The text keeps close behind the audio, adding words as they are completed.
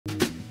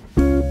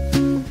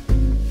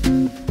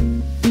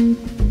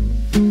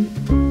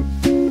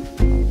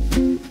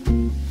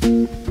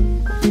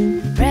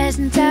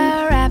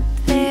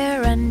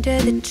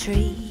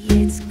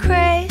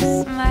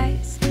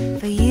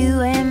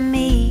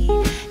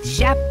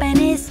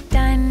shopping is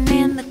done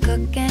and the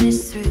cooking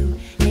is through.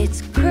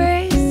 It's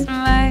Christmas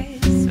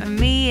for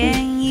me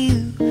and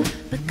you,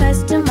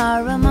 because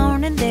tomorrow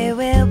morning there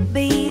will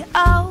be,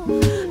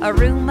 oh, a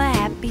room of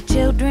happy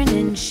children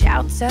and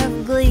shouts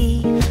of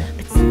glee.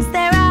 But since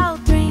they're all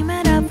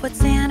dreaming of what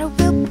Santa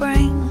will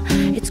bring,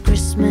 it's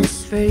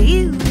Christmas for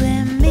you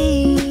and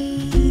me.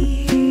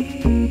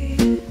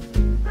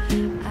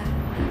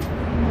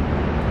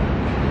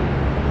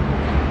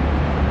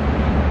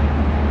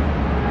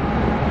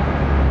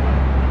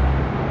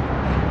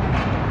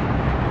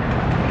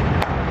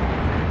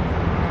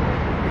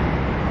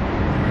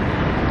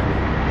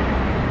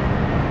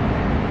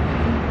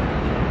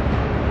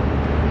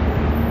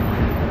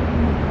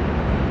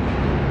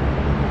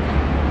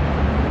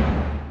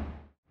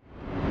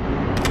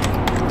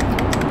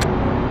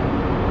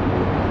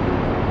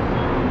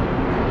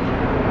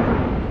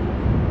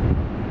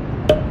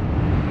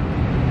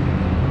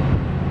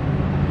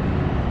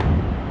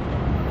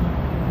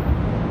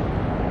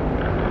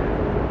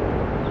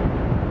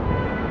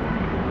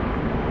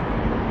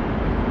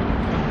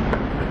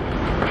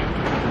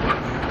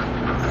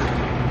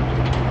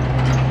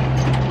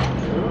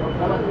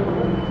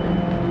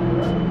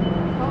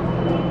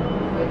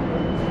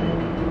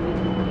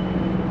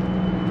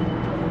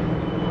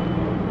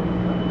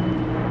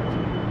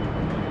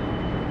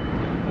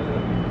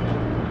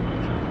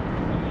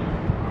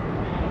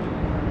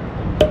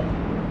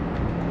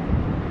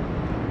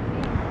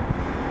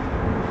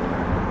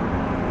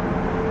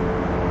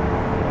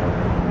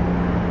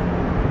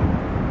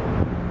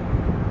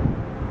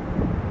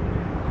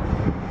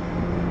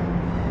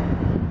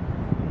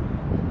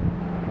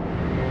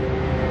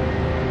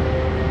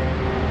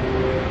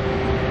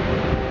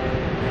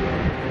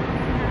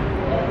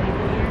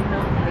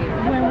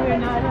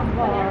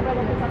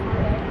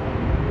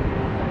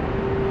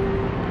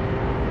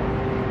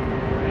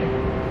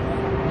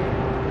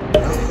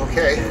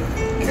 Okay,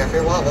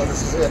 Cafe Lava,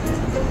 this is it.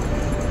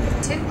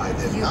 Two. I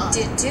did you not.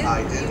 did too.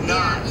 I did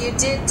not. Yeah, you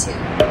did too.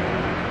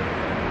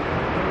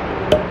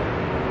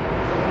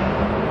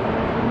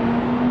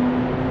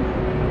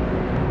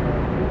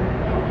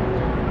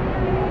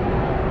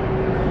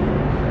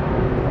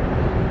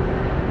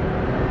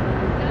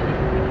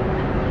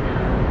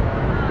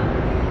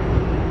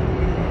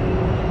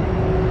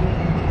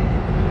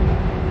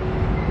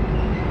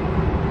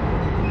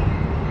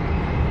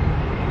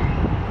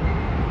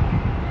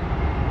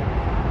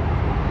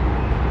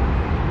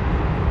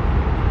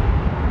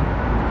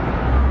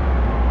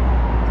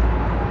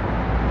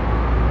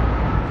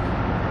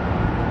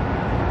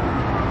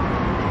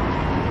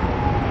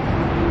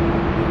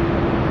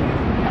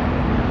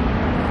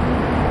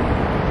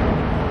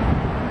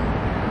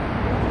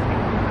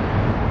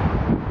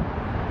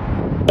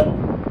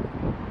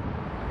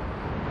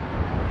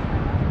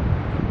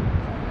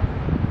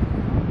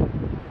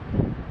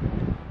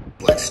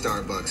 Like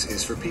Starbucks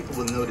is for people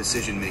with no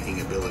decision-making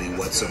ability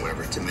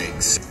whatsoever to make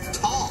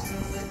tall,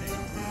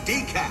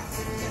 decaf,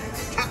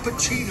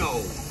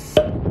 cappuccino.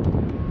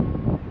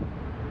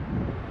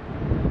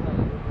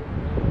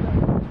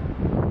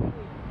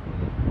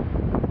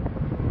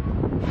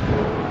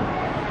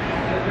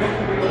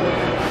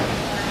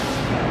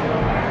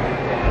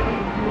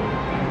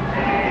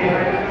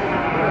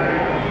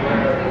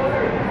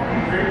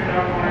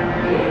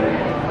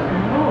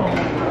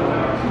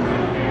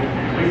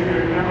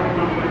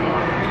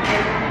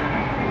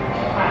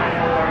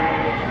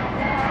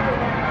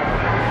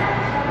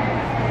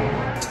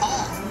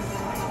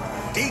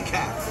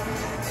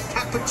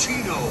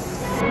 Cappuccino.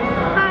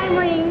 Hi,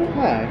 morning.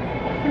 Hi.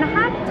 Can I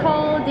have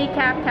tall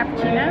decaf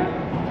cappuccino?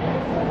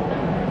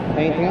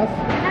 Anything else?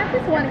 I have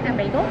this one and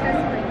bagel.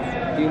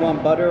 Yes, Do you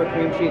want butter or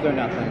cream cheese or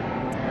nothing?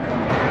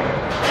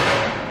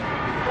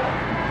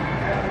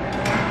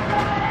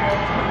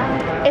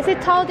 please. Is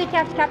it tall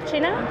decaf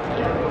cappuccino?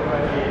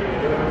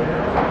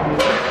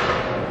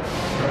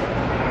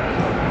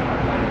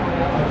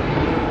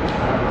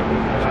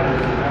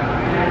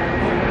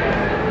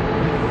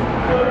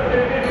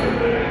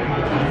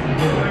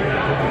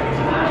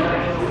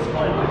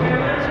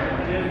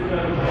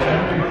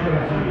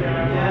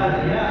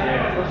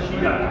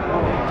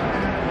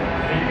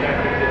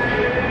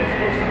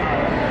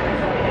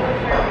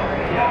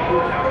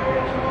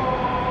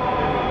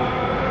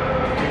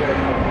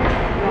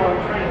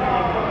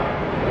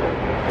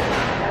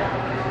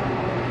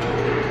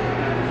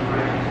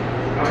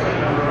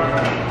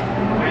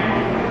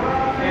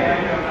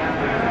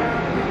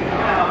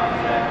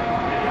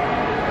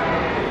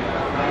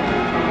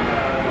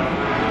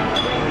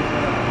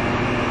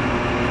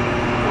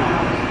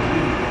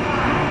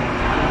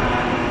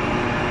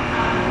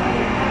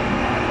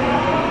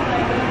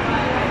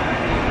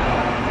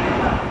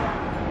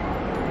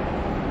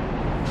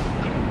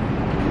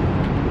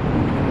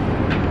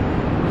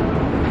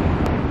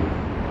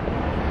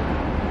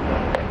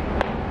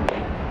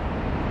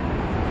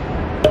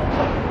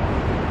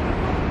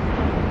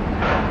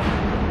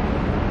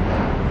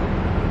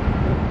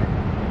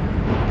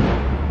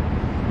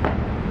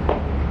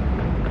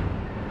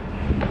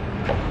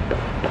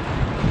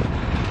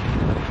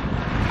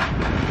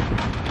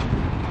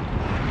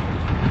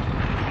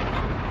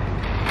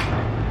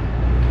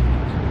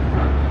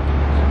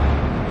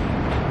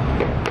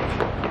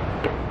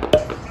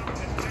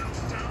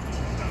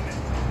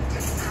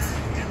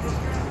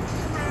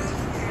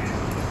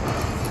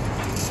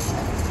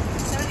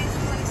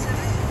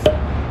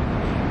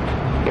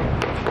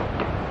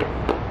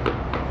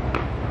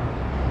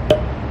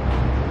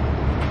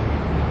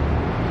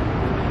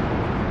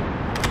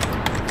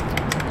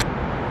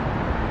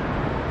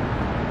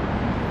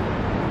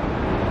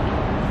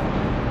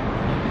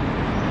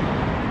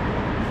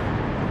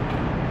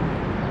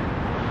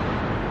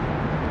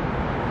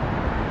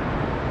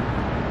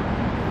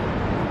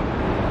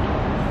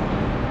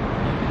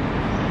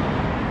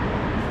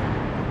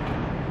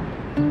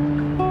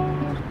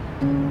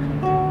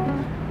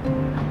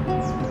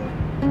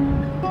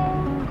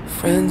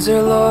 Friends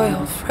are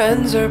loyal,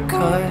 friends are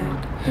kind.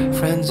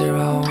 Friends are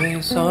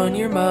always on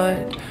your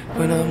mind.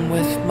 When I'm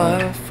with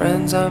my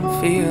friends, I'm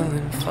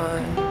feeling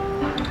fine.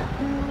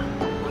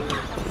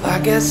 Well, I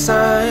guess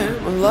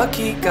I'm a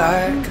lucky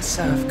guy, 'cause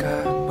I've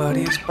got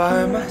buddies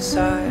by my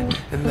side,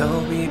 and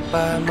they'll be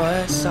by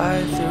my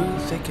side through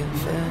thick and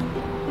thin.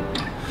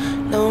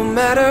 No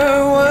matter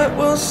what,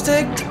 we'll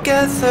stick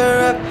together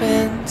up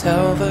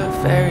until the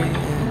very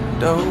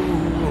end. Oh,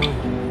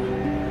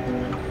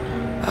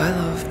 I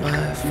love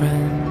my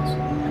friends.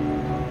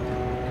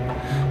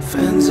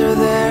 Friends are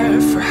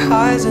there for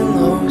highs and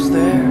lows.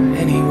 They're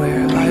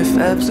anywhere life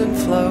ebbs and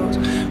flows.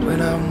 When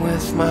I'm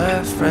with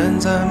my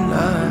friends, I'm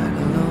not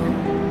alone.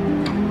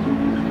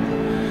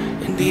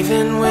 And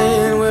even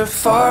when we're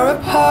far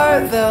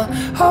apart, they'll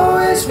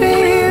always be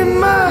in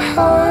my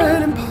heart.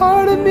 And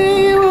part of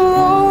me will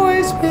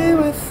always be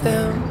with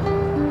them.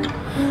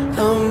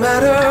 No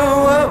matter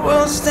what,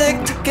 we'll stick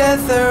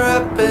together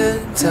up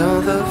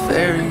until the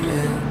very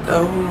end.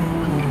 Oh,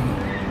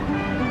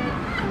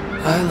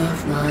 I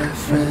love my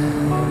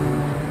friends.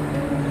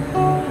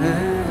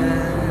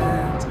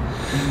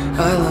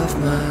 I love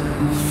my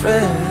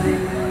friends.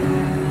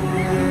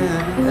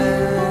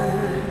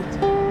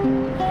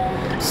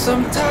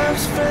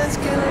 Sometimes friends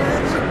can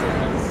let you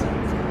down.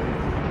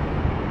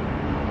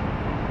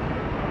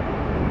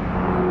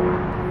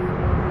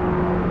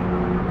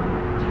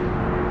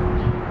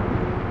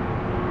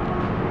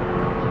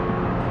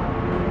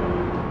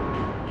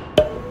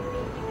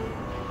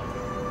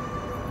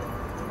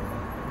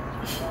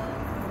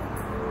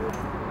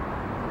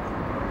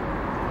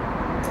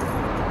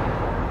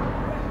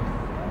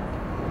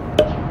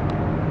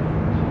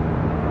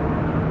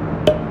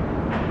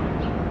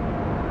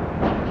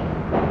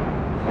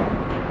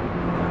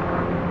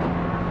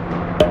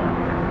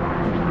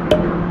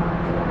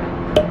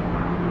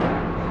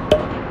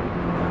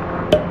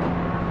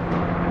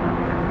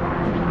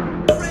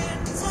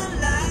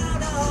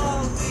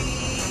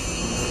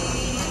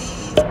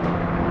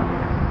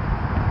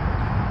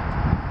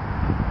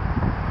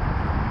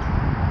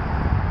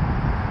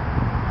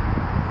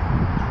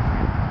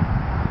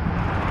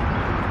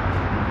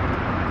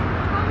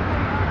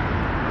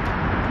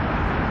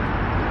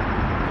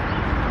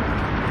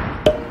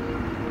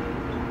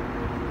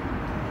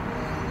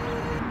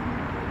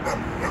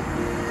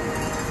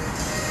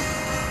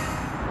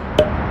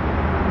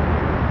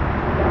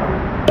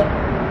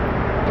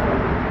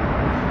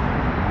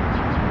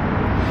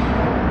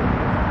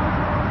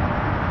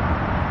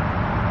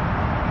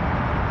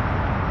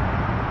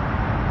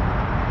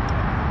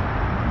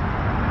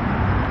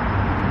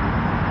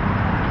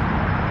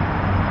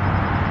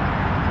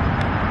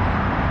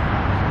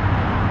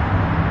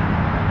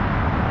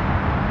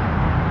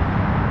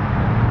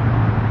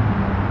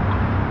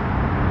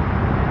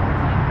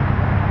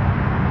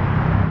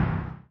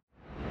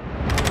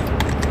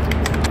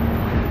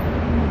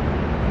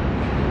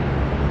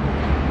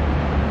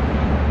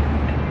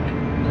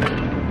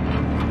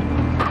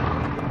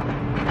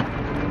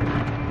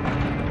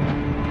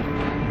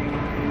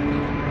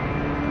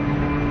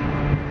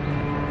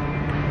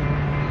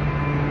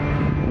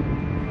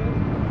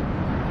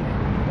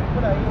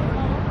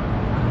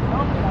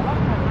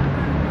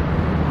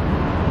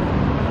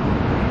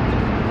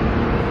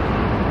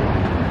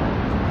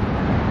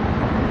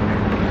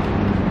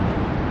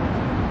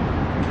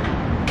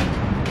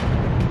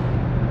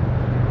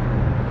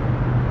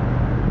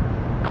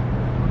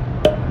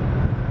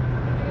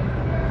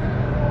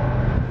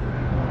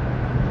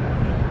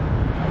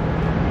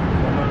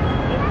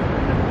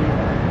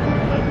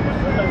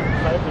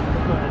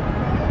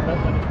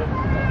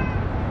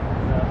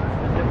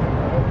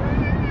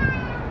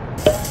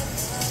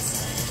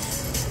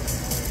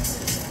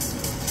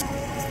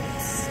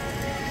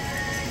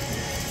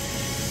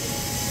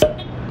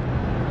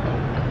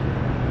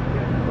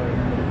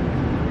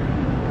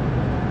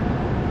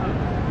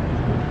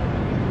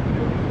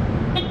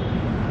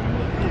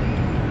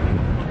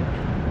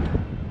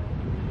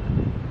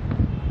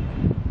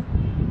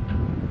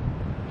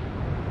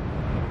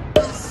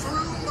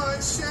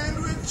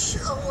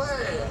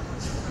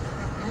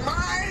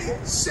 My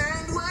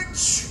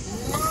sandwich.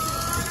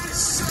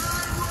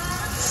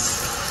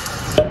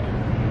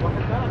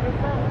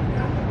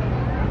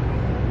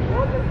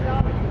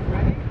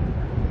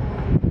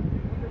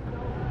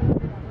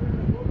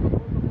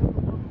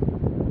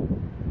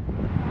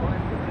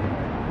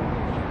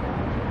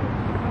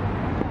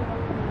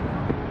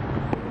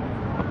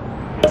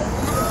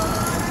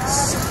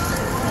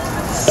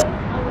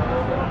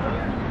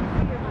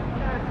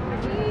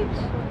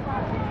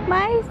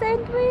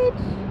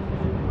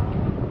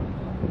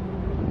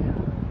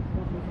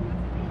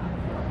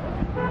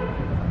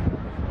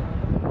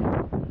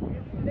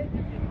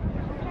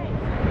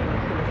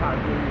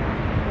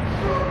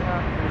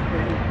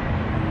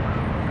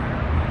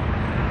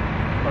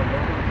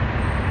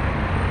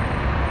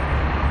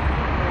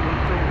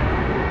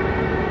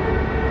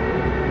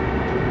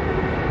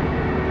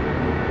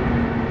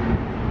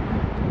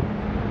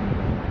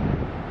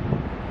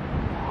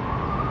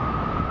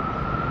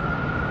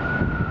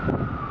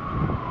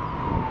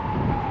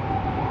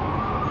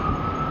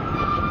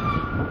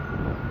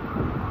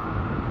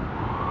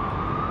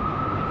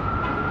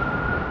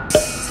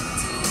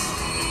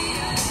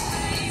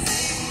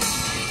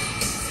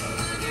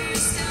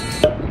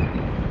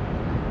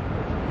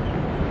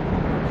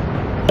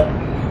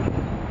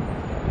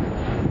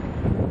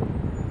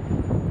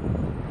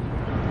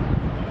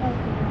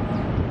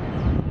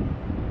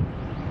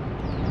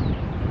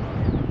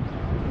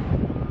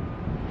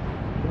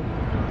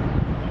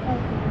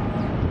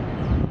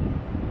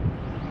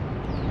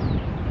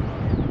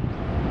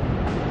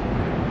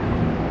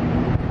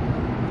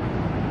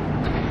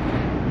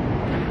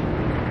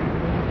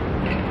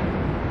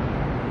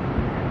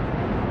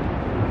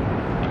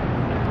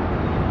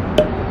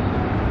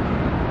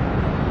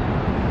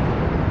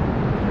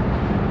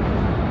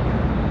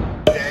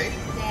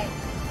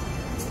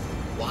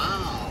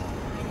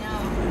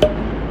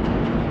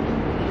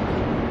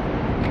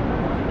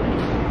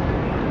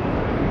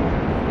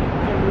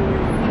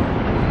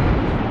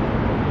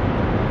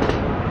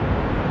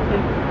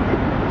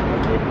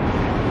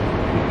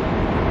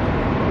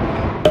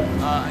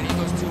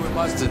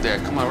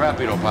 Come on,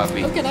 rapido,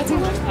 papi. Okay, that's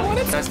English.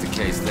 If that's the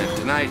case, then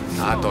tonight,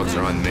 hot dogs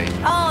are on me.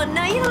 Oh,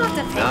 no, you don't have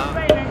to pay. No?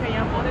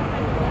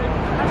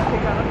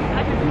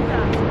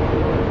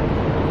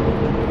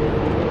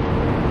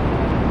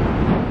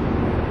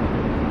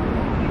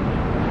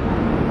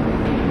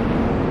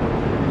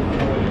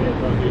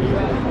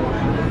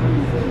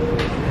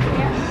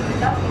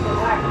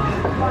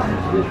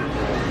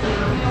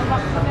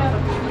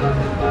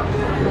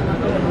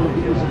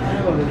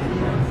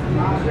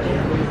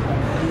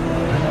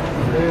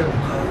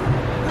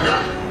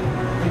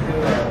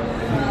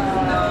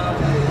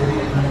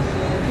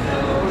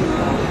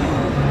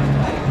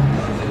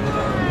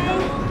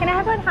 Can I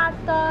have a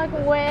hot dog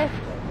with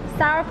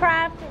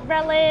sauerkraut,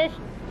 relish,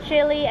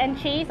 chili, and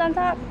cheese on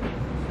top?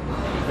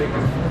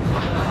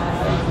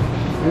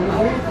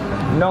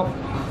 No.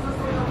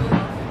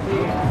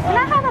 Can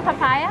I have a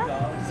papaya?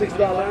 $6.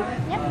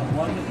 Yep.